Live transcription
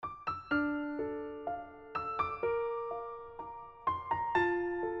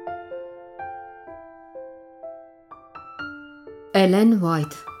Էլեն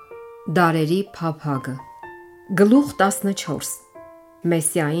Ուայթ Դարերի Փափագը Գլուխ 14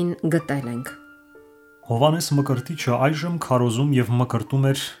 Մեսիային գտել ենք։ Հովանես Մկրտիչը այժմ քարոզում եւ մկրտում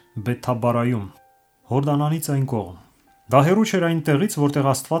էր Բեթաբարայում, Հորդանանից այն կողմ։ Դա հեռու չէր այն տեղից,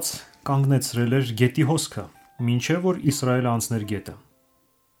 որտեղ Աստված կանգնեցրել էր գետի հոսքը, մինչև որ Իսրայելը անցներ գետը։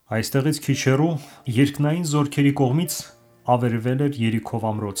 Այստեղից քիչ հեռու երկնային զորքերի կողմից ավերվել էր Երիքով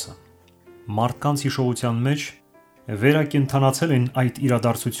ամրոցը։ Մարդկանց հիշողության մեջ վերակենդանացել են այդ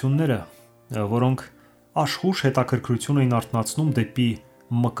իրադարձությունները, որոնք աշխուժ հետաքրքրություն էին արթնացնում դեպի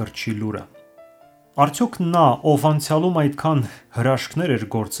Մկրտչի լուրը։ Արդյոք նա, ով անցյալում այդքան հրաշքներ էր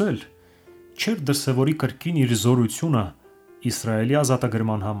գործել, չէր դրսևորի կրկին իր զորությունը Իսրայելի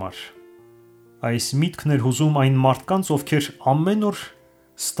ազատագրման համար։ Այս միտքն էր հուզում այն մարդկանց, ովքեր ամեն օր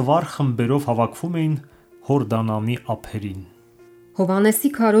ստվար խմբերով հավաքվում էին Հորդանանի ափերին։ Հովանեսի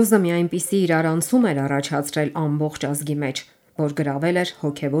քարոզը մի այնպիսի իրարանցում էր առաջացրել ամբողջ ազգի մեջ, որ գրավել էր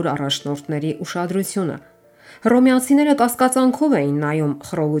հոգևոր առաջնորդների ուշադրությունը։ Հռոմեացիները կասկածանքով էին նայում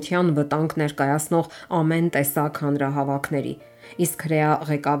խռովության վտանգ ներկայացնող ամեն տեսակ հանրահավաքների, իսկ հրեա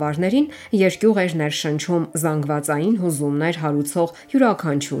ղեկավարներին երկյուղ էր ներշնչում զանգվածային հուզումներ հարուցող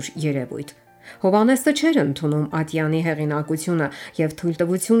յուրաքանչյուր երևույթ։ Հովանեսը չէր ընդունում Ատյանի հեղինակությունը եւ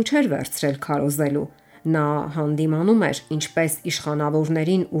թույլտվություն չէր վերցրել քարոզելու։ Նա հանդիմանում էր ինչպես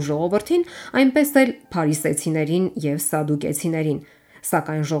իշխանավորներին ու ժողովրդին, այնպես էլ փարիսեցիներին եւ սադուկեցիներին,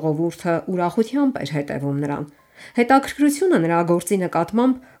 սակայն ժողովուրդը ուրախությամբ էր հետևում նրան։ Հետաքրքրությունը նրա գործի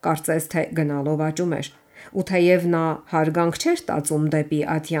նկատմամբ կարծես թե գնալով աճում էր։ Ու թեև նա հարգանք չէր տածում դեպի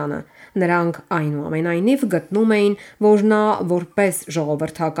Ատյանը, նրանք այնուամենայնիվ գտնում էին, որ նա որպես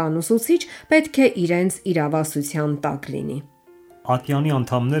ժողովրդական ուսուցիչ պետք է իրենց իրավասության տակ լինի։ Ատյանի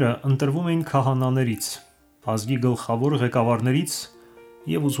անդամները ընտրվում էին քահանաներից, ազգի գլխավոր ղեկավարներից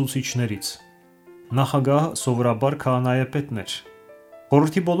եւ ուսուցիչներից։ Նախագահ սովորաբար քահանայապետն էր։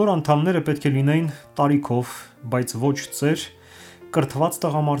 Խորհրդի բոլոր անդամները պետք է լինեին տարիքով, բայց ոչ ծեր, կրթված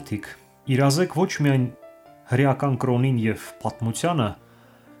տղամարդիկ, իրազեկ ոչ միայն հրեական կրոնին եւ պատմությանը,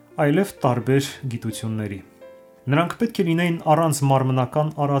 այլև տարբեր գիտությունների։ Նրանք պետք է լինեին առանց մարմնական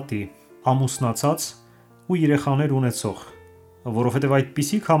արատի, ամուսնացած ու երեխաներ ունեցող, որովհետև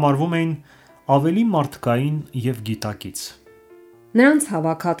այդպիսիք համարվում էին ավելի մարդկային եւ գիտակից։ Նրանց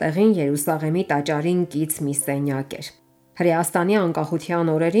հավաքատեղին Երուսաղեմի տաճարին կից մի սենյակ էր։ Հրեաստանի անկախության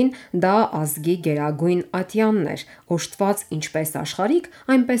օրերին դա ազգի գերագույն ատյանն էր, օժտված ինչպես աշխարհիկ,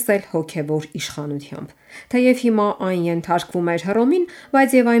 այնպես էլ հոգևոր իշխանությամբ։ Թեև հիմա այն ենթարկվում էր Հռոմին,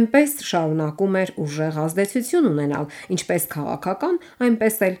 բայց եւ այնպես շարունակում էր ուժեղ ազդեցություն ունենալ, ինչպես քաղաքական,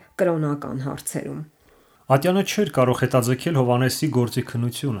 այնպես էլ կրոնական հարցերում։ Ատյանը չէր կարող հետաձգել Հովանեսի գործի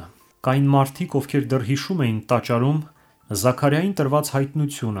քննությունը։ Կային մարդիկ, ովքեր դեռ հիշում էին տաճարում Զաքարիային տրված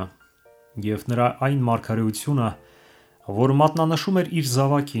հայտնությունը եւ նրա այն մարգարեությունը, որ մատնանշում էր իր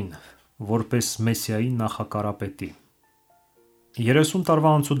զավակին, որպես Մեսիայի նախակարապետի։ 30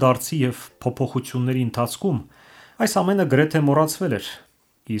 տարվա անցուդարձի եւ փոփոխությունների ընթացքում այս ամենը գրեթե մոռացվել էր,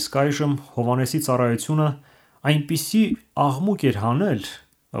 իսկ այժմ Հովանեսի ծառայությունը այնպիսի աղմուկ էր հանել,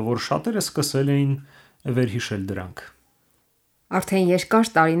 որ շատերը սկսել էին վերհիշել դրանք։ Արդեն երկար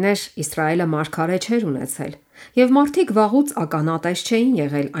տարիներ Իսրայելը մարգարե չէր ունեցել, եւ մարդիկ վաղուց ականատես չէին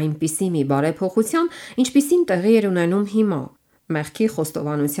եղել այնպիսի մի բարեփոխության, ինչպիսին տեղի էր ունենում հիմա։ Մեղքի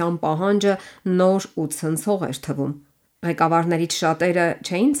խոստովանության պահանջը նոր ու ցնցող էր թվում։ Ղեկավարներից շատերը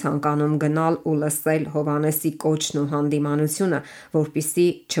չէին ցանկանում գնալ ու լսել Հովանեսի կոչն ու հանդիմանությունը, որpիսի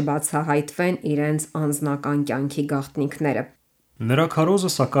չբացահայտվեն իրենց անձնական կյանքի գաղտնիքները։ Նրա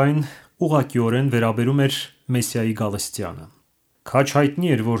քարոզը սակայն ուղղակիորեն վերաբերում էր Մեսիայի գալստյանը։ Քաչ հայտնի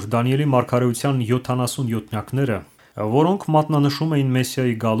էր, որ Դանիելի մարգարեության 77-նակները, որոնք մատնանշում էին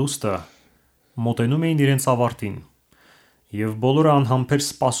Մեսիայի գալուստը, մոտենում էին իրենց ավարտին, եւ բոլորը անհամբեր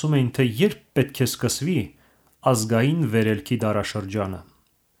սպասում էին, թե երբ պետք է սկսվի ազգային վերելքի դարաշրջանը։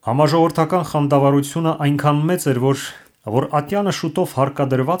 Համաժողովրդական խանդավառությունը այնքան մեծ էր, որ Ատյանը շուտով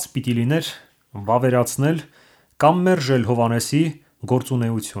հարկադրված պիտի լիներ վավերացնել կամ մերժել Հովանեսի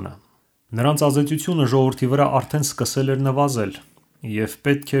գործունեությունը։ Նրանց ազդեցությունը ժողովրդի վրա արդեն սկսել էր նվազել, եւ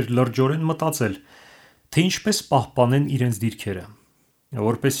պետք էր լրջորեն մտածել, թե ինչպես պահպանեն իրենց դիրքերը,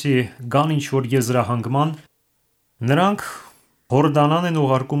 որպեսզի գան ինչ-որ եզրահանգման։ Նրանք Հորդանան են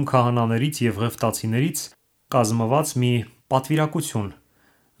ուղարկում քահանաներից եւ ղևտացիներից կազմված մի պատվիրակություն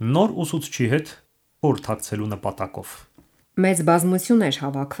նոր ուսուցչի հետ խորհրդակցելու նպատակով։ Մեծ բազմություն էր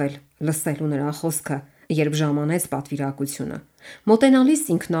հավաքվել լսելու նրա խոսքը, երբ ժամանեց պատվիրակությունը։ Մոտենալիս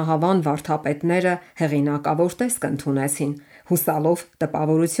ինքնահավան վարդապետները հեղինակավոր տեսք ընդունեցին, հուսալով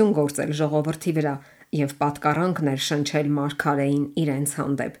տպավորություն գործել ժողովրդի վրա եւ պատկառանք ներշնչել մարգարեին իրենց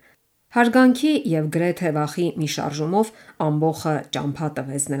հանդեպ։ Հարգանքի եւ գրեթե վախի մի շարժումով ամբողը ճամփա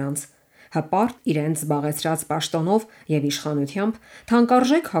տվեց նրանց։ Հպարտ իրենց զբաղեցրած պաշտոնով եւ իշխանությամբ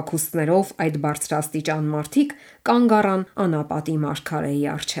թանկարժեք հագուստներով այդ բարձրաստիճան մարդիկ կանգ առան անապատի մարգարեի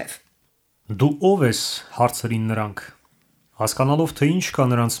առջև։ Դու ով ես, հարցրին նրանք։ Հասկանալով թե ինչ կա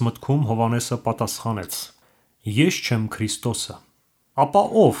նրանց մտքում, Հովհաննեսը պատասխանեց. Ես չեմ Քրիստոսը։ Ապա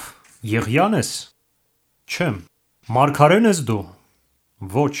ով, Եղիան ես։ Չեմ։ Մարգարեն ես դու։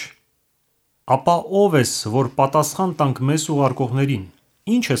 Ոչ։ Ապա ով ես, որ պատասխան տանք մեզ ուղարկողներին։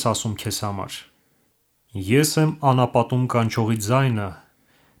 Ինչ ես ասում քեզ համար։ Ես եմ անապատում կանչողի ձայնը,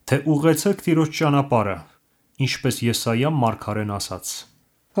 թե ուղղեցեք Տիրոջ ճանապարհը, ինչպես Եսայիա մարգարեն ասաց։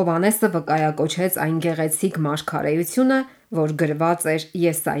 Հովհաննեսը վկայակոչեց այն գեղեցիկ մարգարեությունը, որ գրված էր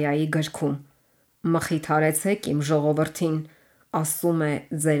Եսայիայի գրքում։ Մխիթարեցեք իմ ժողովրդին, ասում է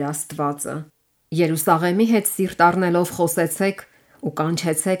ձեր Աստվածը։ Երուսաղեմի հետ սիրտ առնելով խոսեցեք ու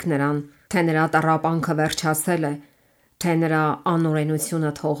կանչեցեք նրան, թե նրա տառապանքը վերջացել է, թե նրա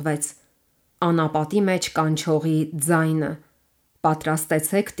անօրենությունը թողվեց։ Անապատի մեջ կանչողի ձայնը։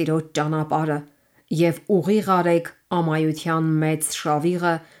 Պատրաստեցեք Տիրոջ ճանապարհը եւ ուղիղ արեք ամայության մեծ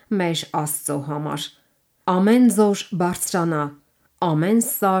շավիղը մեր Աստծո համար։ Ամեն ձոր բարձրանա, ամեն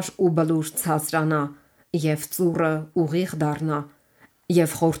սար ու բլուր ցածրանա, եւ ծուռը ուղիղ դառնա,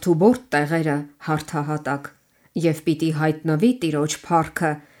 եւ խորթուբորտ տեղերը հարթահատակ, եւ պիտի հայտնվի Տիրոջ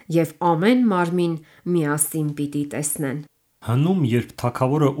փառքը, եւ ամեն մարմին միասին պիտի տեսնեն։ Հնում, երբ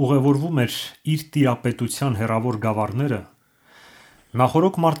թագավորը ուղևորվում էր իր տիրապետության հեռավոր գավառները,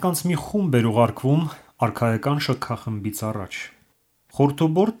 նախորոք մարդկանց մի խումբ էր ուղարկվում արքայական շքախմբից առաջ,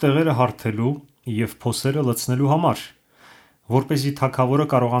 խորթուբորտ տեղերը հարթելու եւ փոսերը լցնելու համար, որպեսզի թագավորը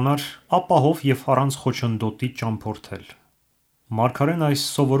կարողանար ապահով եւ առանց խոչընդոտի ճամփորդել։ Մարգարեն այս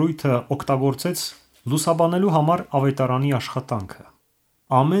սովորույթը օգտագործեց լուսաբանելու համար ավետարանի աշխատանքը։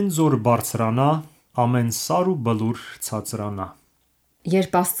 Ամեն ձոր բարձրանա, ամեն սար ու բլուր ցածրանա։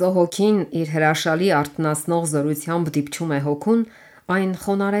 Երբ Աստծո հոգին իր հրաշալի արթնացնող զորությամբ դիպչում է հոգուն, այն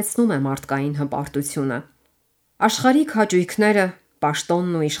խոնարեցնում է մարդկային հպարտությունը։ Աշխարհիկ հաճույքները,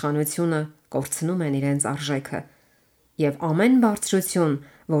 պաշտոնն ու իշխանությունը կորցնում են իրենց արժեքը, եւ ամեն բարձրություն,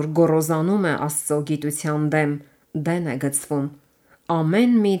 որ գոռոզանում է Աստծո գիտության դեմ, դեն է գցվում։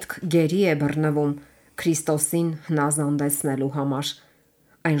 Ամեն միտք գերի է բռնվում Քրիստոսին հնազանդեցնելու համար։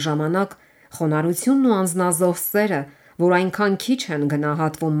 Այն ժամանակ խոնարհությունն ու անձնազոհ սերը, որ այնքան քիչ են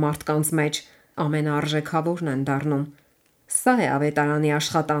գնահատվում մարդկանց մեջ, ամենաարժեքավորն են դառնում։ Սա է ավետարանի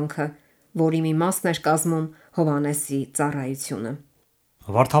աշխատանքը, որի մի մասն էր կազմում Հովհաննեսի ծառայությունը։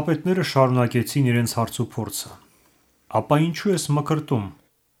 Վարդապետները շարունակեցին իրենց հարցուփորձը։ Ապա ինչու ես մկրտում,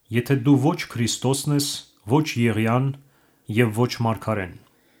 եթե դու ոչ Քրիստոսն ես, ոչ Եղիան եւ ոչ մարգարեն։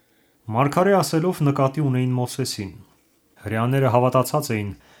 Մարգարե ասելով նկատի ունեին Մովսեսին։ Հրեաները հավատացած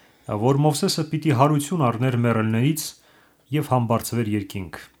էին, որ Մովսեսը պիտի հարություն առներ մեռելներից եւ համբարձվեր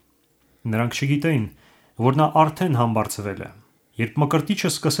երկինք։ Նրանք չգիտեին, որ նա արդեն համբարձվել է։ Երբ մկրտիչը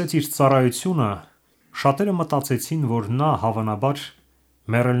սկսեց իր ծառայությունը, շատերը մտածեցին, որ նա հավանաբար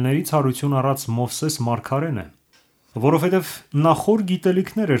մեռելներից հարություն առած Մովսես մարգարեն է, որովհետև նա խոր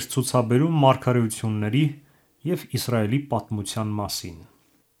գիտելիքներ էր ցուցաբերում մարգարեությունների եւ Իսրայելի պատմության մասին։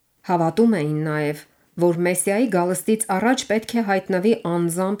 Հավատում էին նաև, որ Մեսիայի գալստից առաջ պետք է հայտնվի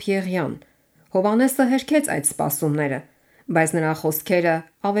անձամբ Եղիան։ Հովհաննեսը հերքեց այդ սպասումները, բայց նրա խոսքերը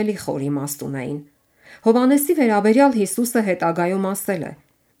ավելի խոր իմաստ ունեին։ Հովհաննեսի վերաբերյալ Հիսուսը հետագայում ասել է.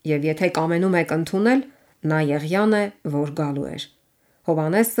 «Եվ եթե կամենում եք ընդունել, նա Եղիան է, որ գալու էր»։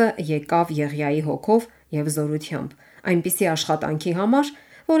 Հովհաննեսը եկավ Եղիայի հոգով եւ զորությամբ, այնպիսի աշխատանքի համար,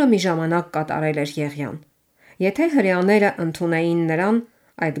 որը մի ժամանակ կատարել էր Եղիան։ Եթե հրեաները ընդունեին նրան,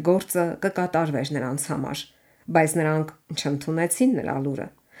 այդ գործը կկատարվեր նրանց համար, բայց նրանք չընդունեցին նրա լուրը։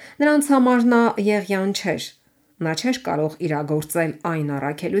 Նրանց համար նա Եղիան չէր։ Նա չէր կարող իրագործել այն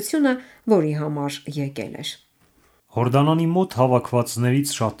առաքելությունը, որի համար եկել էր։ Հորդանանի մոտ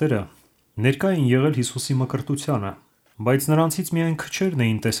հավաքվածներից շատերը ներկա էին եղել Հիսուսի մկրտությանը, բայց նրանցից միայն քչերն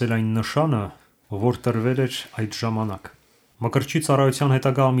էին տեսել այն նշանը, որ տրվել էր այդ ժամանակ։ Մկրտչի ծառայության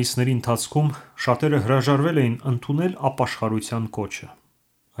հետագա ամիսների ընթացքում շատերը հրաժարվել էին ընդունել ապաշխարության կոչը։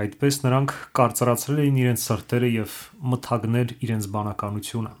 Այդպես նրանք կարծրացրել էին իրենց սրտերը եւ մթագնել իրենց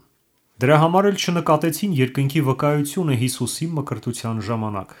բանականությունը։ Դրա համար էլ չնկատեցին երկնքի վկայությունը Հիսուսի մկրտության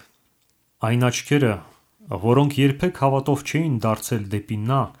ժամանակ։ Այն աչքերը, որոնք երբեք հավատով չէին դարձել դեպի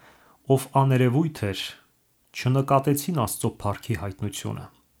նա, ով աներևույթ էր, չնկատեցին Աստծո փառքի հայտնությունը։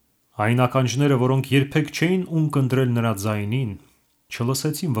 Այն ականջները, որոնք երբեք չէին ունկնդրել նրա ձայնին,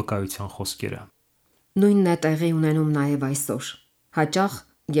 չլսեցին վկայության խոսքերը։ Նույնն է տեղի ունենում նաև այսօր։ Հաճախ,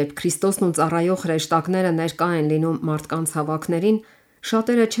 երբ Քրիստոսն ու ծառայող հրեշտակները ներկա են լինում մարդկանց հավաքներին,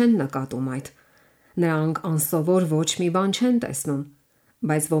 Շատերը չեն նկատում այդ։ Նրանք անսովոր ոչ մի բան չեն տեսնում,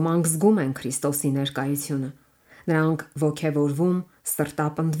 բայց ոմանք զգում են Քրիստոսի ներկայությունը։ Նրանք ոգևորվում,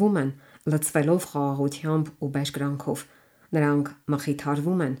 սրտապնդվում են, լցվելով խաղաղությամբ ու բերկրանքով։ Նրանք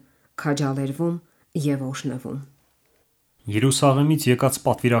մխիթարվում են, քաջալերվում եւ օժնվում։ Երուսաղեմից եկած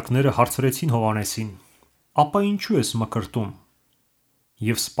պատվիրակները հարցրեցին Հովհաննեսին. «Ապա ինչու ես մկրտում»։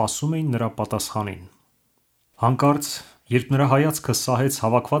 Եվ սպասում էին նրա պատասխանին։ Հանկարծ, երբ նրա հայացքը սահեց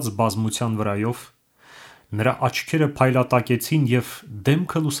հավաքված բազմության վրայով, նրա աչքերը փայլատակեցին եւ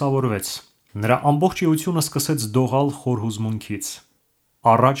դեմքը լուսավորվեց։ Նրա ամբողջ էությունը սկսեց դողալ խոր հուզմունքից։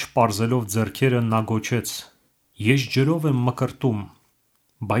 Առաջ պարզելով ձեռքերը նա գոչեց. «Ես ջրով եմ մկրտում,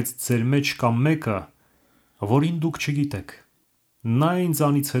 բայց ձեր մեջ կա մեկը, որին դուք չգիտեք։ Նա է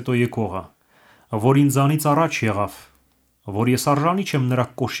ինձանից հետո եկողը, որ ինձանից առաջ եղավ, որ ես արժանի չեմ նրա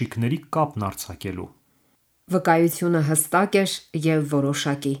կոշիկների կապն արձակելու»։ Վկայությունը հստակ էր եւ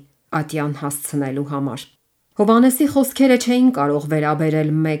որոշակի ատյան հասցնելու համար։ Հովհաննեսի խոսքերը չէին կարող վերաբերել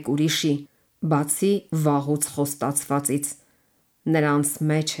մեկ ուրիշի, բացի վաղուց խոստացվածից։ Նրանց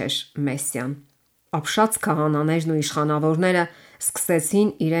մեջ էր Մեսիան։ Ապշած քահանաներն ու իշխանավորները սկսեցին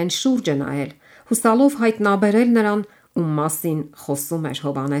իրեն շուրջը նայել, հուսալով հայտնաբերել նրան, ում մասին խոսում էր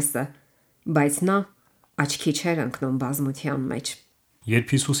Հովհաննեսը, բայց նա աչքի չէր ընկնում բազմության մեջ։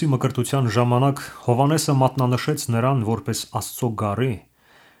 Երբ Հիսուսի մկրտության ժամանակ Հովհաննեսը մատնանշեց նրան որպես Աստծո գառի,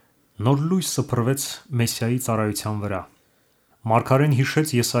 նոր լույս սփռվեց Մեսիայի ծառայության վրա։ Մարգարեն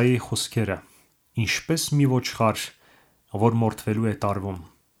հիշեց Եսայիայի խոսքերը. «Ինչպես մի ոչխար, որ մորթվելու է տարվում»։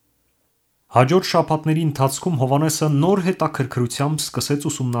 Հաջորդ շաբաթների ընթացքում Հովհաննեսը նոր հետաքրքրությամբ սկսեց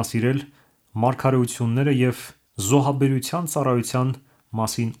ուսումնասիրել մարգարեությունները եւ զոհաբերության ծառայության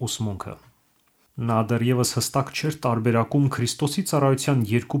մասին ուսմունքը։ Նա դեռևս հստակ չէր տարբերակում Քրիստոսի ծառայության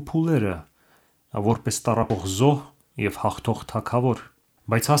երկու փուլերը՝ որպես տառապող զոհ եւ հաղթող թագավոր,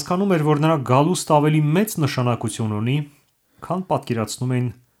 բայց հասկանում էր, որ նրա գալուստը ավելի մեծ նշանակություն ունի, քան պատկերացնում էին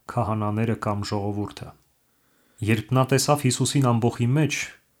քահանաները կամ ժողովուրդը։ Երբ նա տեսավ Հիսուսին ամբոխի մեջ,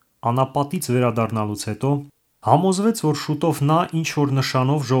 անապատից վերադառնալուց հետո, համոզվեց, որ շուտով նա ինչ-որ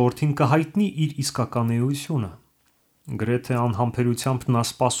նշանով ժողովրդին կհայտնի իր իսկական էությունը։ Գրեթե անհամբերությամբ նա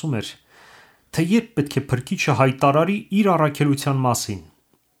սպասում էր, թե երբ պետք է Փրկիչը հայտարարի իր առաքելության մասին,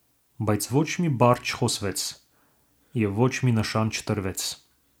 բայց ոչ մի բառ չխոսվեց եւ ոչ մի նշան չտրվեց։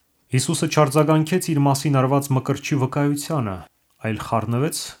 Հիսուսը չարձագանքեց իր մասին արված մկրտչի վկայությանը, այլ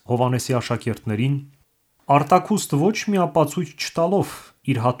խառնվեց Հովհաննեսի աշակերտներին, արտաքուստ ոչ մի ապացույց չտալով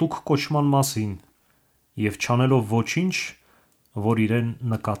իր հատուկ կոչման մասին եւ չանելով ոչինչ, որ իրեն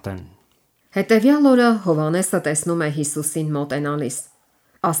նկատեն։ Հետևյալ օրը Հովհաննեսը տեսնում է Հիսուսին մոտենալիս։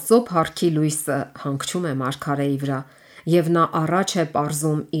 Աստծո փառքի լույսը հանգչում է մարգարեի վրա, եւ նա առաջ է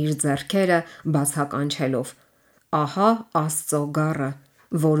պարզում իր ձեռքերը բացականչելով. «Ահա Աստծո գառը,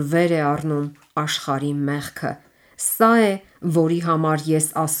 որ վեր է առնում աշխարհի մեղքը։ Սա է, որի համար ես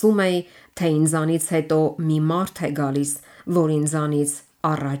ասում էի, թե ինձանից հետո մի մարդ է գալիս, որ ինձանից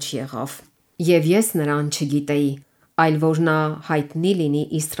առաջ եղավ։ Եվ ես նրան չգիտեի, այլ որ նա հայտնի լինի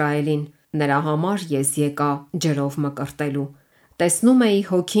Իսրայելին, նրա համար ես եկա ջրով մկրտելու։ Տեսնում էի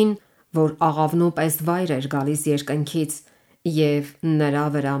հոգին, որ աղավնու պես վայր էր գալիս երկնքից եւ նրա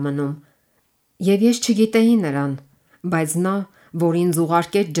վրա մնում։ Եվ ես չգիտեի նրան, բայց նա, որ ինձ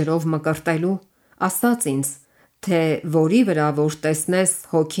ուղարկեց ջրով մկրտելու, ասաց ինձ, թե որի վրա որ տեսնես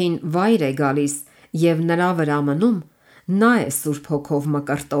հոգին վայր է գալիս եւ նրա վրա մնում, նա է Սուրբ Հոգով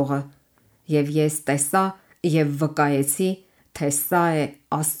մկրտողը։ Եվ ես տեսա եւ վկայեցի, թե սա է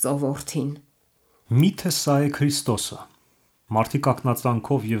Աստծո որդին»։ Միթե սա է Քրիստոսը։ Մարդիկ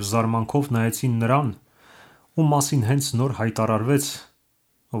ակնածանքով եւ զարմանքով նայեցին նրան, ում մասին հենց նոր հայտարարվեց,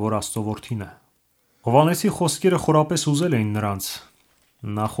 որ Աստծո որդին է։ Հովհաննեսի խոսքերը խորապես ուզել էին նրանց։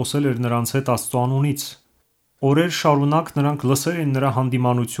 Նա խոսել էր նրանց հետ Աստծո անունից։ Օրեր շարունակ նրանք լսել էին նրա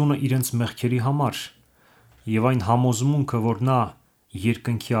հանդիմանությունը իրենց մեղքերի համար, եւ այն համոզմունքը, որ նա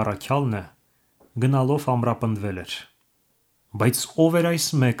երկնքի առաքյալն է, գնալով ամրապնդվել էր։ Բայց ով էր այս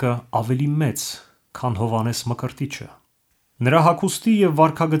մեկը ավելի մեծ, քան Հովհաննես Մկրտիչը։ Նրա հագուստի եւ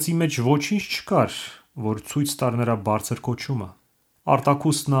վարքագծի մեջ ոչինչ չկար, որ ցույց տար նրա բարձր կոչումը։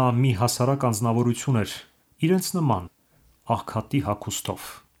 Արտաքուստ նա մի հասարակ անձնավորություն էր, իրենց նման, աղքատի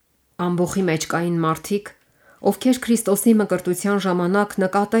հագուստով։ Ամբոխի մեջ կային մարդիկ, ովքեր Քրիստոսի մկրտության ժամանակ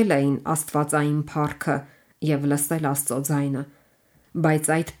նկատել էին աստվածային փառքը եւ լսել Աստծո ձայնը, բայց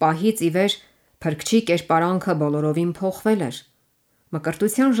այդ պահից ի վեր Փրկչի կերպարանքը բոլորովին փոխվել էր։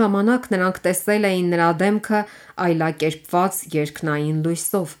 Մկրտության ժամանակ նրանք տեսել էին նրա դեմքը այլակերպված երկնային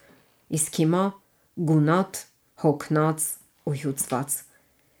լույսով, իսկ հիմա գունատ, հոգնած ու հյուծված։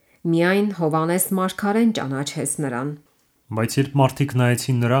 Միայն Հովհաննես մարգարեն ճանաչեց նրան։ Բայց երբ մարդիկ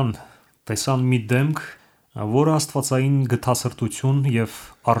նայեցին նրան, տեսան մի դեմք, որը աստվածային գթասրտություն եւ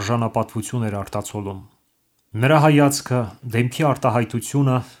արժանապատվություն էր արտացոլում։ Նրա հայացքը, դեմքի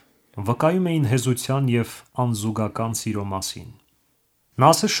արտահայտությունը վկայում էին հեզության եւ անզուգական սիրո մասին։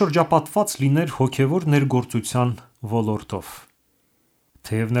 Նա ասես շրջապատված լիներ հոգեվոր ներգործության ոլորտով։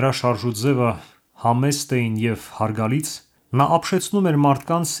 Թեև նրա շարժուձևը համեստ էին եւ հարգալից, նա ապշեցնում էր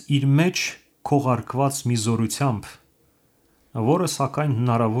մարդկանց իր մեջ քողարկված մի զորությամբ, որը սակայն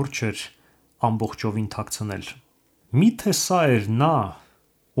հնարավոր չէր ամբողջովին թաքցնել։ Միթե սա էր նա,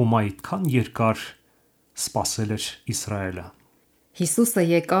 ում այդքան երկար սպասել էր Իսրայելը։ Հիսուսը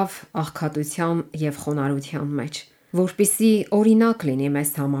եկավ աղքատության եւ խոնարհության մեջ, որպիսի օրինակ լինի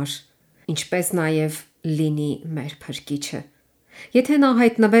մեզ համար, ինչպես նաեւ լինի մեր փրկիչը։ Եթե նա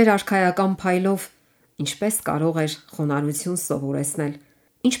հայտնվեր արքայական փայլով, ինչպես կարող էր խոնարհություն սովորեցնել,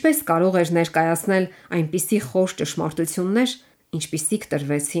 ինչպես կարող էր ներկայացնել այնպիսի խոր ճշմարտություններ, ինչպիսիք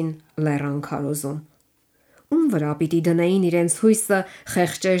տրվեցին լեռան քարոզում։ Ում վրա պիտի դնեին իրենց հույսը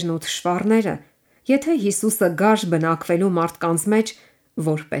խեղճերն ու թշվառները, եթե Հիսուսը գար բնակվելու մարդկանց մեջ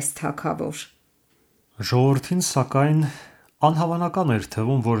որպես թագավոր։ Ժողովրդին սակայն անհավանական էր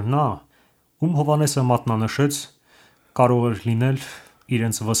թվում, որ նա, ում Հովհաննեսը մատնանշեց, կարող էր լինել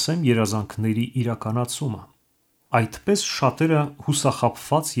իրենց վսեմ երազանքների իրականացումը։ Այդպես շատերը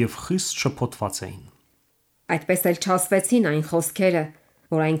հուսախաբված եւ խիստ շփոթված էին։ Այդպես էլ չասվեցին այն խոսքերը,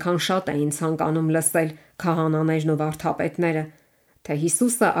 որ այնքան շատ էին ցանկանում լսել քահանաներն ու վարդապետները, թե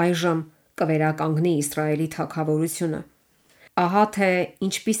Հիսուսը այժմ կվերականգնի Իսրայելի թագավորությունը։ Ահա թե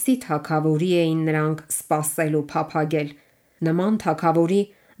ինչպիսի թագավորի էին նրանք սպասել ու փափագել։ Նման թագավորի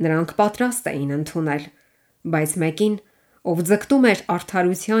նրանք պատրաստ էին ընդունել, բայց մեկին, ով ձգտում էր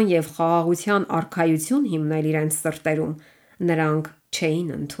արդարության եւ խաղաղության արքայություն հիմնել իրենց սրտերում, նրանք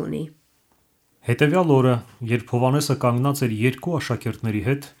չէին ընդունի։ Հետևյալ օրը, երբ Հովհաննեսը կանգնած էր երկու աշակերտների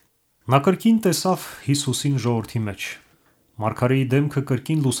հետ, նա կրկին տեսավ Հիսուսին ժողովրդի մեջ։ Մարգարեի դեմքը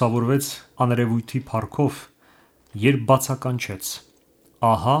կրկին լուսավորվեց աներևույթի փառքով, երբ բացականչեց.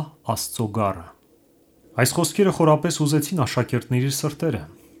 «Ահա Աստծո գառը»։ Այս խոսքերը խորապես ուզեցին աշակերտների սրտերը,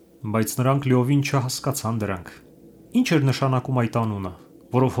 բայց նրանք լիովին չհասկացան դրանք։ Ինչ էր նշանակում այդ անունը,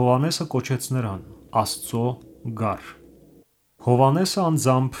 որով Հովհաննեսը կոչեց նրան Աստծո գառ։ Հովհաննեսը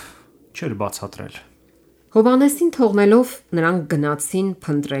անձամբ չէր բացատրել։ Հովհաննեսին թողնելով նրանք գնացին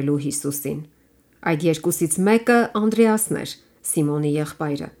փնտրելու Հիսուսին։ Այդ երկուսից մեկը Անդրեասն էր, Սիմոնի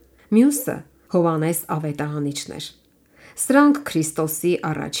եղբայրը, մյուսը Հովհաննես Ավետարանիչն էր։ Սրանք Քրիստոսի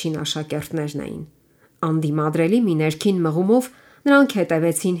առաջին աշակերտներն էին։ Անդիմադրելի մի ներքին մղումով նրանք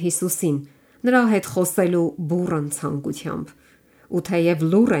հետևեցին Հիսուսին, նրա հետ խոսելու բուռն ցանկությամբ։ Ու թեև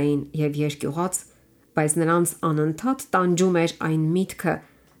լուռ էին եւ երկյուղած, բայց նրանց անընդհատ տանջում էր այն միտքը,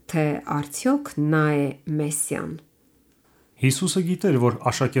 թե արդյոք նա է Մեսիան։ Հիսուսը գիտեր, որ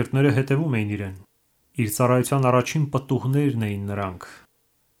աշակերտները հետևում էին իրեն։ Իր ծառայության առաջին պտուղներն էին նրանք։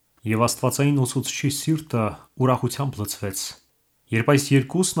 Եվ Աստվածային ուսուցչի սիրտը ուրախությամբ լցվեց, երբ այս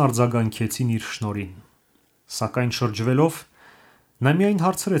երկուսն արձագանքեցին իր շնորհին։ Սակայն շրջվելով, նա միայն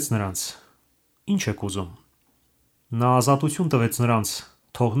հարցրեց նրանց. «Ինչ եք ուզում»։ Նա ազատություն տվեց նրանց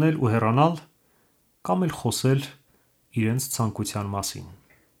թողնել ու հեռանալ կամ էլ խոսել իրենց ցանկության մասին։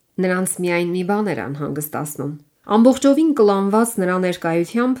 Նրանց միայն մի բան էր անհանգստացնում։ Ամբողջովին կլանված նրա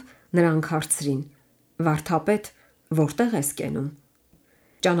ներկայությամբ նրանք հարցրին. «Վարդապետ, որտեղ ես կենում»։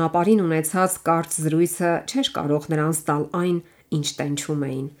 Ճանապարհին ունեցած կարճ զրույցը չէր կարող նրանց տալ այն, ինչ տենչում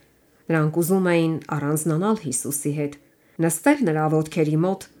էին։ Նրանք ուզում էին առանձնանալ Հիսուսի հետ, նստել նրա ոտքերի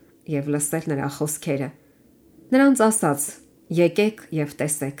մոտ եւ լսել նրա խոսքերը։ Նրանց ասաց. «Եկեք եւ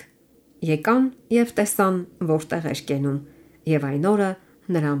տեսեք»։ Եկան եւ տեսան, որտեղ էր կենում, եւ այն օրը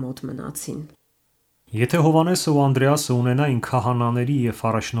նրա մոտ մնացին։ Եթե Հովհաննեսը ու Անդրեասը ունենային քահանաների եւ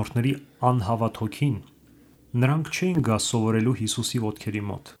առաջնորդների անհավատ հոգին, նրանք չէին գա սովորելու Հիսուսի ոտքերի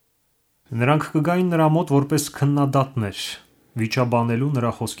մոտ։ Նրանք կգային նրա մոտ որպես քննադատներ, վիճաբանելու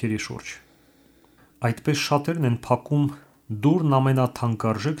նրա խոսքերի շուրջ։ Այդպես շատերն են փակում դուռն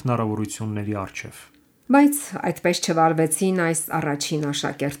ամենաթանկարժեք հնարավորությունների առջև։ Բայց այդպես չվարվեցին այս առաջին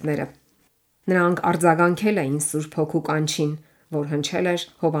աշակերտները։ Նրանք արձագանքել էին Սուրբ Հոգու կանչին, որ հնչել էր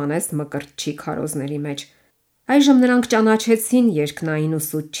Հովհաննես Մկրտչի քարոզների մեջ։ Այժմ նրանք ճանաչեցին երկնային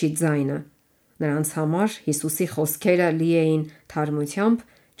ուսուցչի ձայնը։ Նրանց համար Հիսուսի խոսքերը լի էին թարմությամբ,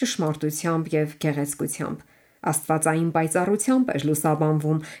 ճշմարտությամբ եւ գեղեցկությամբ։ Աստվածային պայծառությամբ էր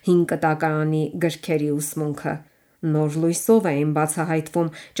լուսաբանվում հին կտակարանի գրքերի ուսմունքը։ Նոր լույսով էին բացահայտվում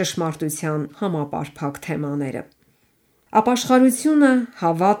ճշմարտության համապարփակ թեմաները։ Ապաշխարությունը,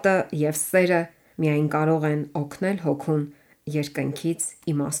 հավատը եւ սերը միայն կարող են օգնել հոգուն երկնքից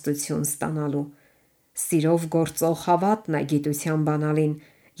իմաստություն ստանալու։ Սիրով գործող հավատն է գիտության բանալին,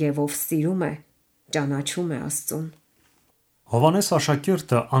 եւ ով սիրում է, ճանաչում է Աստծուն։ Հովհաննես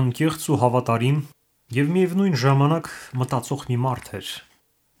աշակերտը անկեղծ ու հավատարիմ եւ միևնույն ժամանակ մտածող մի մարդ էր։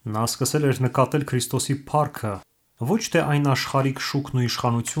 Նա սկսել էր նկատել Քրիստոսի փառքը, ոչ թե այն աշխարհիկ շուկն ու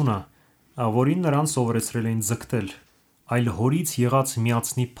իշխանությունը, որին նրան սովորեցրել էին ձգտել, այլ հորից եղած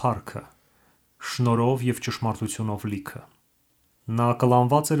միածնի փառքը, շնորհով եւ ճշմարտությունով լիքը։ Նա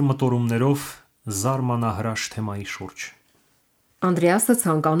կլանված էր մտորումներով զարմանահրաշ թեմայի շուրջ։ Անդրեասը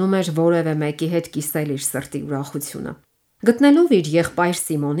ցանկանում էր որևէ մեկի հետ կիսել իր սրտի ուրախությունը։ Գտնելով իր եղբայր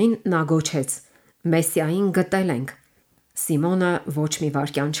Սիմոնին, նա գոչեց. «Մեսիային գտել ենք»։ Սիմոնը ոչ մի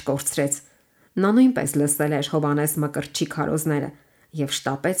վայրկյան չկորցրեց։ Նա նույնպես լսել էր Հովհաննես Մկրտչի քարոզները եւ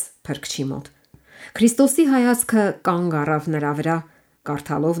շտապեց փրկչի մոտ։ Քրիստոսի հայացքը կանգ առավ նրա վրա,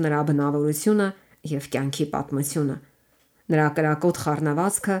 կարդալով նրա բնավորությունը եւ կյանքի պատմությունը։ Նրա կրակոտ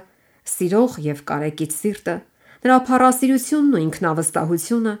խառնվածքը, սիրող եւ կարեկից սիրտը, նրա փառասիրությունն ու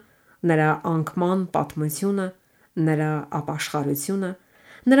ինքնավստահությունը, նրա անկման պատմությունը, նրա ապաշխարությունը,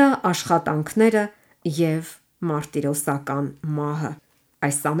 նրա աշխատանքները եւ մարտիրոսական մահը։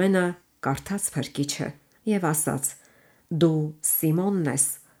 Այս ամենը կարդաց Փրկիչը եւ ասաց. «Դու Սիմոնն ես,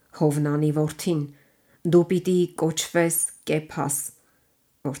 Հովնանի որդին, դու պիտի կոչվես Կեփաս»,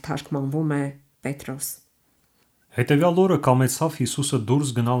 որ թարգմանվում է Պետրոս։ Հետևյալ օրը կամեցավ Հիսուսը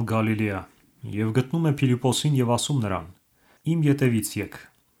դուրս գնալ Գալիլեա եւ գտնում է Փիլիպոսին եւ ասում նրան. «Իմ ետևից եկ»։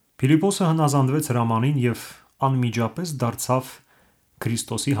 Փիլիպոսը հնազանդվեց հրամանին եւ անմիջապես դարձավ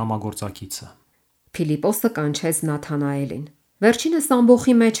Քրիստոսի համագործակիցը։ Փիլիպոսը կանչեց Նաթանայելին։ Վերջինս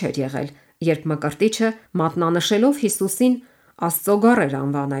ամբոխի մեջ էր եղել, երբ Մկրտիչը մատնանշելով Հիսուսին Աստծո գառ էր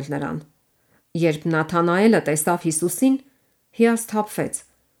անվանել նրան։ Երբ Նաթանայելը տեսավ Հիսուսին, հիասթափվեց։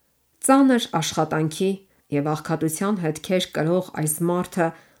 Ծանր աշխատանքի եւ աղքատության հետքեր կրող այս մարդը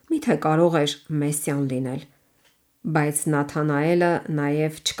միթե կարող էր Մեսիան լինել։ Բայց Նաթանայելը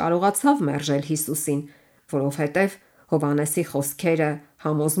նաեւ չկարողացավ մերժել Հիսուսին, որովհետեւ Հովհաննեսի խոսքերը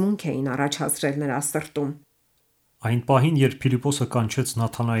համոզմունք էին առաջացրել նրա սրտում։ Այն պահին, երբ Փիլիպոսը կանչեց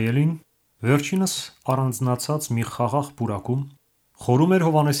Նաթանայելին, վերջինս առանձնացած մի խաղաղ պուրակում խորում էր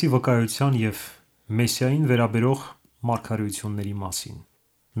Հովհաննեսի վկայության եւ Մեսիային վերաբերող մարգարեությունների մասին։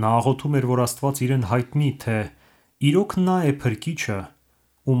 Նա աղոթում էր, որ Աստված իրեն հայտնի, թե իրոք նա է Փրկիչը,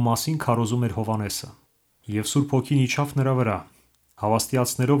 ում մասին քարոզում էր Հովհաննեսը, եւ Սուրբ Հոգին իջավ նրա վրա,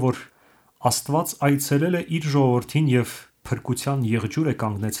 հավաստիացնելով, որ Աստված այցելել է իր ժողովրդին եւ փրկության եղջյուր է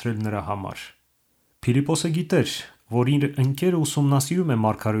կանգնեցրել նրա համար։ Փիլիպոսը գիտեր, որ իր ընկերը ուսումնասիրում է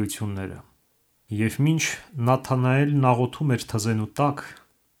մարգարեությունները, եւ մինչ Նաթանայելն աղոթում էր թզենու տակ,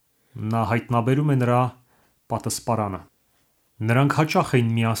 նա հայտնաբերում է նրա պատսպարանը։ Նրանք հաճախ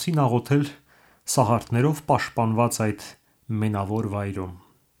էին միասին աղոթել սաղարթներով պաշտպանված այդ մենավոր վայրում։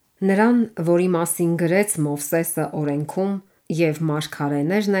 Նրան, որի մասին գրեց Մովսեսը օրենքում եւ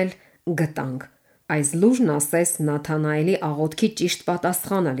մարգարեներն էլ, գտանք։ Այս լուրն ասես Նաթանայելի աղոթքի ճիշտ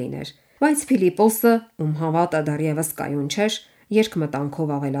պատասխանը լիներ, բայց Փիլիպոսը, ում հավատը դեռևս կայուն չէր,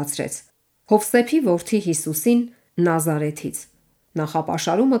 երկմտանքով ավելացրեց. Հովսեփի որդի Հիսուսին Նազարեթից։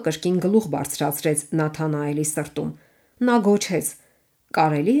 Նախապաշարումը կրկին գլուխ բարձրացրեց Նաթանայելի սրտում։ Նա գոչեց.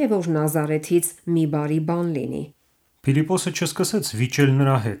 կարելի է, որ Նազարեթից մի բարի բան լինի։ Փիլիպոսը չսկսեց վիճել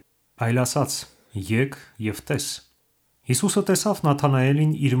նրա հետ, այլ ասաց. «Եկ եւ տես»։ Հիսուսը տեսավ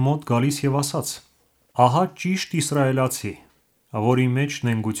Նաթանայելին իր մոտ գալիս եւ ասաց. «Ահա ճիշտ իսրայելացի, որի մեջ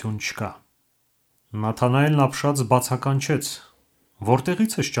նենգություն չկա»։ Նաթանայելն ապշած բացականչեց.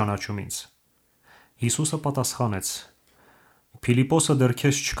 «Որտեղից ես ճանաչում ինձ»։ Հիսուսը պատասխանեց. «Փիլիպոսը դեռ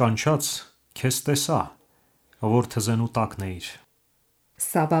քեզ չկանչած, քեզ տեսա, որ թզենու տակն էիր»։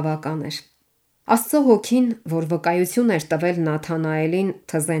 Սա բավական էր։ Աստծո հոգին, որ վկայություն էր տվել Նաթանայելին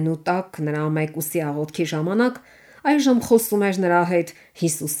թզենու տակ նրա մեկուսի աղոթքի ժամանակ, այժմ խոսում էր նրա հետ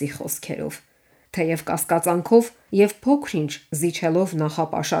Հիսուսի խոսքերով։ Թեև կասկածանքով եւ փոքր-ինչ զիջելով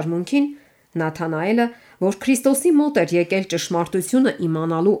նախապաշարմունքին, Նաթանայելը, որ Քրիստոսի մոտ էր եկել ճշմարտությունը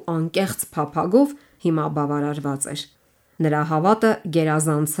իմանալու անկեղծ փափագով, հիմա բավարարված էր։ Նրա հավատը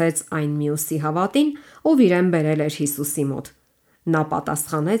գերազանցեց այն մյուսի հավատին, ով իրեն բերել էր Հիսուսի մոտ։ Նա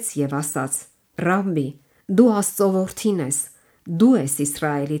պատասխանեց եւ ասաց. «Ռաբբի, դու Աստծո որդին ես, դու ես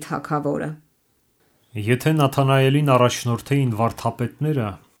Իսրայելի թագավորը»։ Եթե Նաթանայելին առաջնորդեին վարդապետները,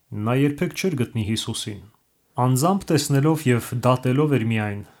 նա երբեք չէր գտնի Հիսուսին։ Անձամբ տեսնելով եւ դատելով էր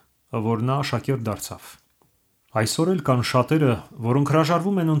միայն, որ նա աշակերտ դարձավ։ Այսօր էլ կան շատերը, որոնք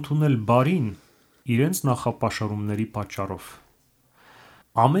հրաժարվում են ընդունել բարին իրենց նախապաշարումների պատճառով։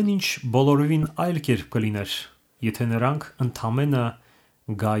 Ամեն ինչ բոլորովին այլ կերպ կլիներ, եթե նրանք ընդամենը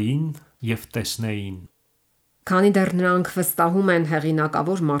գային եւ տեսնեին։ Քանի դեռ նրանք վստահում են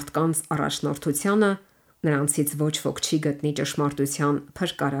հեղինակավոր մարդկանց առաջնորդությանը, Նրանցից ոչ ոք չի գտնի ճշմարտության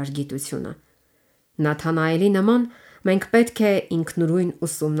փրկարար գիտությունը։ Նաթանայելի նման մենք պետք է ինքնուրույն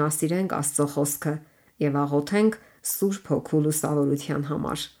ուսումնասիրենք Աստծո խոսքը եւ աղոթենք Սուրբ Հոգու լուսավորության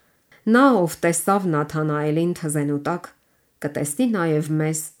համար։ Նա, ով տեսավ Նաթանայելին թզենու տակ, կտեսնի նաեւ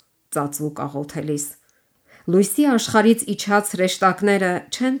մեզ ծածուկ աղոթելիս։ Լույսի աշխարից իջած հրեշտակները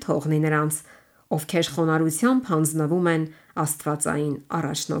չեն թողնի նրանց, ովքեր խոնարհությամբ հանձնվում են աստվածային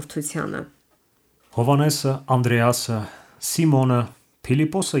առաջնորդությանը։ Հովանեսը, Անդրեասը, Սիմոնը,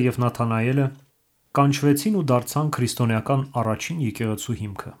 Փիլիպոսը եւ Նաթանայելը կանչվեցին ու դարձան քրիստոնեական առաջին եկեղեցու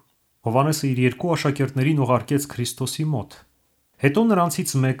հիմքը։ Հովանեսը իր երկու աշակերտներին ուղարկեց Քրիստոսի մոտ։ Հետո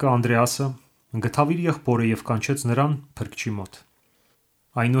նրանցից մեկը, Անդրեասը, գտավ իր եղբորը եւ կանչեց նրան Փրկչի մոտ։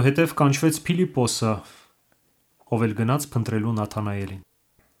 Այնուհետև կանչվեց Փիլիպոսը, ով էլ գնաց փնտրելու Նաթանայելին։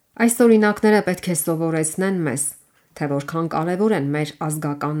 Այս օրինակները պետք է սովորեցնեն մեզ, թե որքան կարևոր են մեր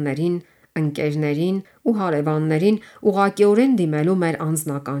ազգականներին, ընկերներին ու հարևաններին ուղղակիորեն դիմելու մեր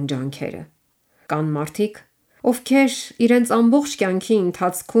անձնական ջանքերը։ Կան մարդիկ, ովքեր իրենց ամբողջ կյանքի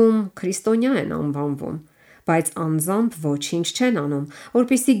ընթացքում քրիստոնյա են անվանվում, բայց անձամբ ոչինչ չեն անում,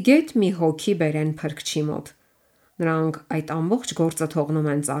 որպեսզի գեթ մի հոգի բերեն Փրկչի մոտ։ Նրանք այդ ամբողջ գործը թողնում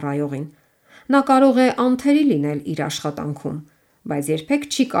են ծառայողին։ Նա կարող է անթերի լինել իր աշխատանքում, բայց երբեք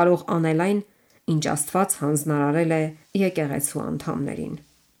չի կարող անել այն, ինչ Աստված հանձնարարել է եկեղեցու անդամներին։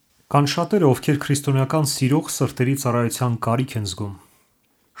 Կան շատերը, ովքեր քրիստոնեական սիրող սրտերի ծառայության կարիք են զգում։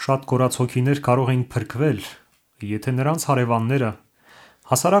 Շատ կորած հոգիներ կարող են փրկվել, եթե նրանց հարևանները,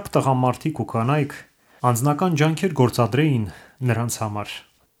 հասարակ տղամարդիկ ու կանայք անձնական ջանքեր գործադրեին նրանց համար։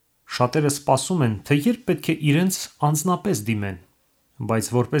 Շատերը սպասում են, թե երբ պետք է իրենց անձնապես դիմեն, բայց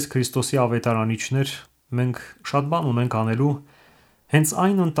որպես Քրիստոսի ավետարանիչներ մենք շատ բան ունենք անելու հենց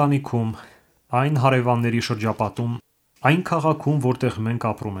այն ընտանիքում, այն հարևանների շրջապատում, այն քաղաքում, որտեղ մենք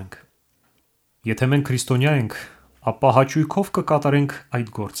ապրում ենք։ Եթե մենք քրիստոնյա ենք, ապա հաճույքով կկատարենք այդ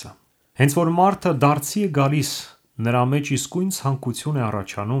գործը։ Հենց որ մարդը դարձի է գալիս, նրա մեջ իսկույն ցանկություն է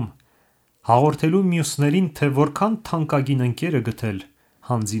առաջանում հաղորդելու մյուսներին, թե որքան թանկագին ընկեր է գտել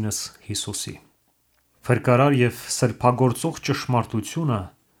հանձինս Հիսուսի։ Փրկարար եւ սրբագործող ճշմարտությունը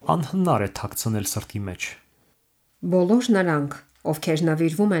անհնար է թաքցնել սրտի մեջ։ Բոլոր նրանք, ովքեր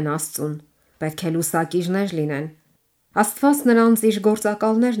նվիրվում են Աստծուն, պետք է լուսակիրներ լինեն։ Աստված նրանց իր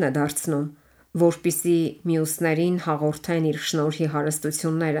գործակալներն է դարձնում, որպիսի մյուսներին հաղորդեն իր շնորհի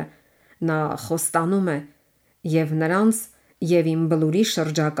հարստությունները։ Նա խոստանում է. «Եվ նրանց եւ իմ բլուրի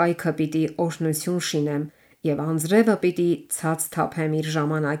շրջակայքը պիտի օրհնություն շինեմ, եւ անձրևը պիտի ցած թափեմ իր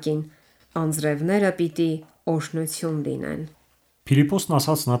ժամանակին, անձրևները պիտի օրհնություն լինեն»։ Փիլիպոսն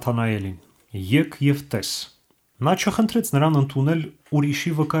ասաց Նաթանայելին. «Եկ եւ տես»։ Նա չխնդրեց նրան ընդունել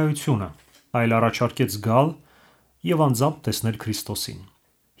ուրիշի վկայությունը, այլ առաջարկեց գալ եւ անձամբ տեսնել Քրիստոսին։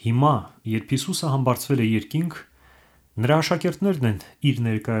 Հիմա, երբ Հիսուսը համբարձվել է երկինք, նրա աշակերտներն են իր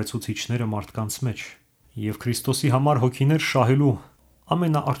ներկայացուցիչները մարդկանց մեջ, եւ Քրիստոսի համար հոգիներ շահելու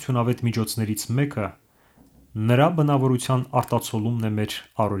ամենաարդյունավետ միջոցներից մեկը նրա բնավորության արտացոլումն է մեր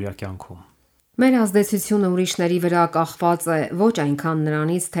առօրյա կյանքում։ Մեր ազդեցությունը ուրիշների վրա կախված է ոչ այնքան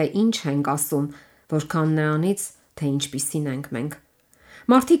նրանից, թե ինչ ենք ասում, որքան նրանից, թե ինչպիսին ենք մենք։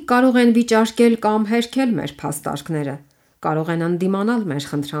 Մարդիկ կարող են վիճարկել կամ հերքել մեր փաստարկները, կարող են ընդդիմանալ մեր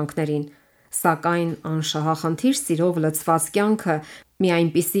խնդրանքներին, սակայն անշահախնդիր սիրով լցված կյանքը մի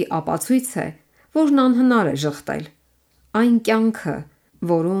այնպիսի ապացույց է, որն անհնար է ժխտել։ Այն կյանքը,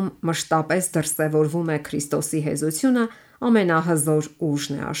 որում մշտապես դրսևորվում է Քրիստոսի հեզությունը, ամենահզոր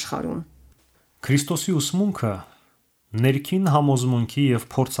ուժն է աշխարհում։ Քրիստոսի ուսմունքը ներքին համոզմունքի եւ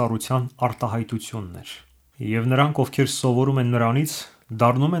փորձառության արտահայտությունն էր, եւ նրանք, ովքեր սովորում են նրանից,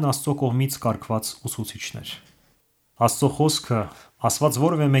 դառնում են Աստծո կողմից կարգված ուսուցիչներ։ Աստծո խոսքը, ասված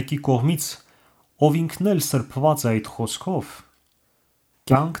որևէ մեկի կողմից, ով ինքն էլ սրբված է այդ խոսքով,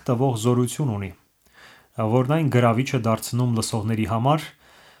 կյանք տվող զորություն ունի, որն այն գրավիչ է դարձնում լսողների համար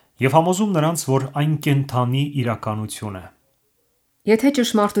եւ համոզում նրանց, որ այն կենթանի իրականություն է։ Եթե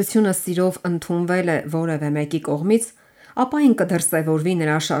ճշմարտությունը սիրով ընդունվել է որևէ մեկի կողմից, ապա այն կդրսևորվի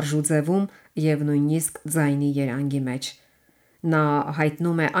նրա շարժուձևում եւ նույնիսկ ձայնի երանգի մեջ։ Նա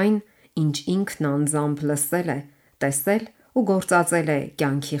հայտնում է այն, ինչ ինքն անձամբ լսել է, տեսել ու գործածել է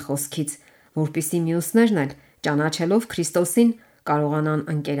կյանքի խոսքից, որpիսի մյուսներն էլ, ճանաչելով Քրիստոսին, կարողանան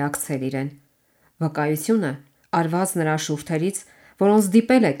ընկերակցել իրեն։ Վկայությունը, արված նրա շուրթերից, որոնց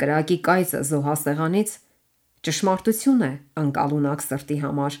դիպել է կրակի կայծը զոհասեղանից, ճշմարտություն է անկալունակ սրտի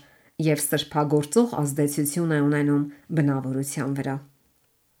համար եւ սրբագործող ազդեցություն է ունենում բնավորության վրա։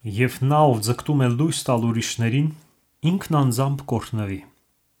 Եվ նա, ով ձգտում է լույս տալ ուրիշներին, ինքն անձամբ կօրհնվի։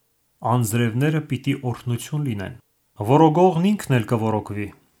 Անձրևները պիտի օրհնություն լինեն, որոգողն ինքն էլ կորոգվի,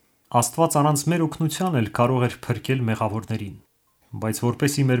 Աստված առանց մեր օգնության էլ կարող էր փրկել մեղավորներին, բայց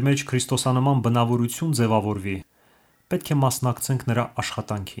որպեսզի մեր մեջ քրիստոսանման բնավորություն ձևավորվի, պետք է մասնակցենք նրա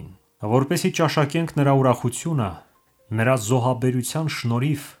աշխատանքին, որպեսզի ճաշակենք նրա ուրախությունը, նրա զոհաբերության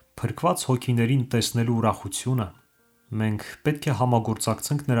շնորհիվ փրկված հոգիներին տեսնելու ուրախությունը, մենք պետք է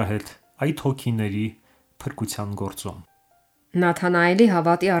համագործակցենք նրա հետ այդ հոգիների փրկության գործում։ Նաթանայելի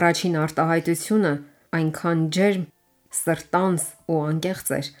հավատի առաջին արտահայտությունը այնքան ջերմ, սրտանց ու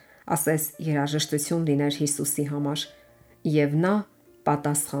անկեղծ էր, ասես երաժշտություն լիներ Հիսուսի համար, եւ նա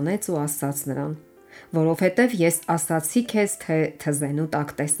պատասխանեց ու ասաց նրան. որովհետև ես ասացի քեզ, թե թզենու տակ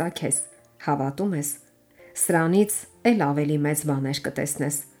տեսա քեզ, հավատում ես, սրանից էլ ավելի մեծ բաներ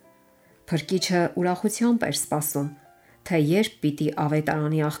կտեսնես։ Փրկիչը ուրախությամբ էր սպասում, թե երբ պիտի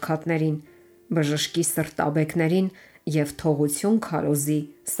ավետարանի աղքատներին, բժշկի սրտաբեկներին եւ թողություն քարոզի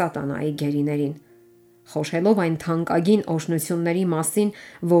սատանայի գերիներին, խորհելով այն թանկագին օրհնությունների մասին,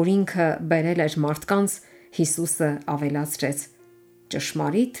 որ ինքը բերել էր մարդկանց, Հիսուսը ավելացրեց.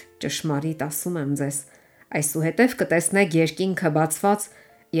 ճշմարիտ, ճշմարիտ ասում եմ ձեզ, այսուհետև կտեսնեք երկինքը բացված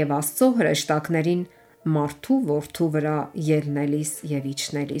եւ Աստծո հրեշտակներին մարդու որդու վրա ելնելիս եւ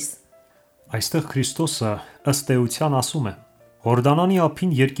իջնելիս։ Այստեղ Քրիստոսը ըստ էության ասում է. Հորդանանի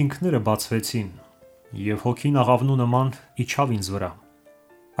ափին երկինքները բացվեցին, եւ հոգին աղավնու նման իջավ ինձ վրա։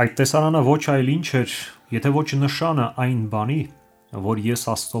 Այդ տեսարանը ոչ այլ ինչ էր, եթե ոչ նշանը այն բանի, որ ես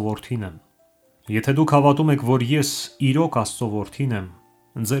Աստծո որդին եմ։ Եթե դուք հավատում եք, որ ես իրոք Աստծո որդին եմ,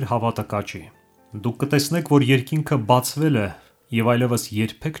 ձեր հավատը կաճի։ Դուք կտեսնեք, որ երկինքը բացվել է եւ այլևս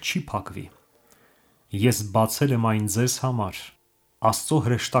երբեք չի փակվի։ Ես բացել եմ այն ձեզ համար։ Աստծո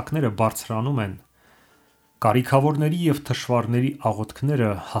հրեշտակները բարձրանում են, կարիքավորների եւ թշվառների աղոթքները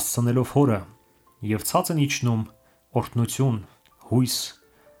հասցնելով հորը եւ ցած են իջնում օրհնություն, հույս,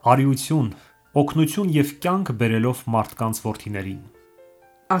 արիություն, օգնություն եւ կյանք բերելով մարդկանց որդիներին։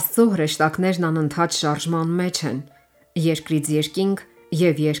 Աստծո հրեշտակներն անընդհատ շարժման մեջ են, երկրից երկինք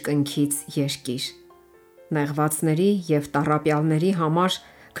եւ երկնքից երկիր։ Նեղվածների եւ տառապյալների համար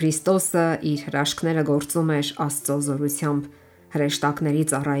Քրիստոսը իր հրաշքները գործում էր Աստծո զորությամբ, հրեշտակների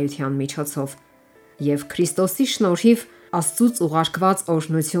ծառայության միջոցով, եւ Քրիստոսի շնորհիվ Աստծուց ուղարկված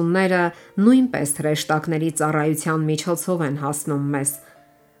օրհնությունները նույնպես հրեշտակների ծառայության միջոցով են հասնում մեզ։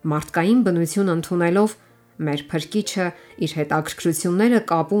 Մարդկային բնություն ընդունելով մեր Փրկիչը իր հետաքրքրությունները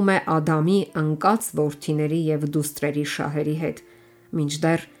կապում է Ադամի ընկած որդիների եւ դուստրերի շահերի հետ,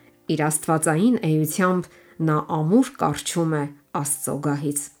 մինչդեռ իր աստվածային էությամբ նա ամուր կառչում է Աստծո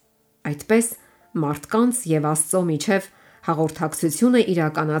գահից։ Այդպես մարդկանց եւ Աստծո միջև հաղորդակցությունը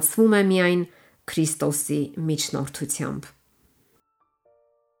իրականացվում է միայն Քրիստոսի միջնորդությամբ։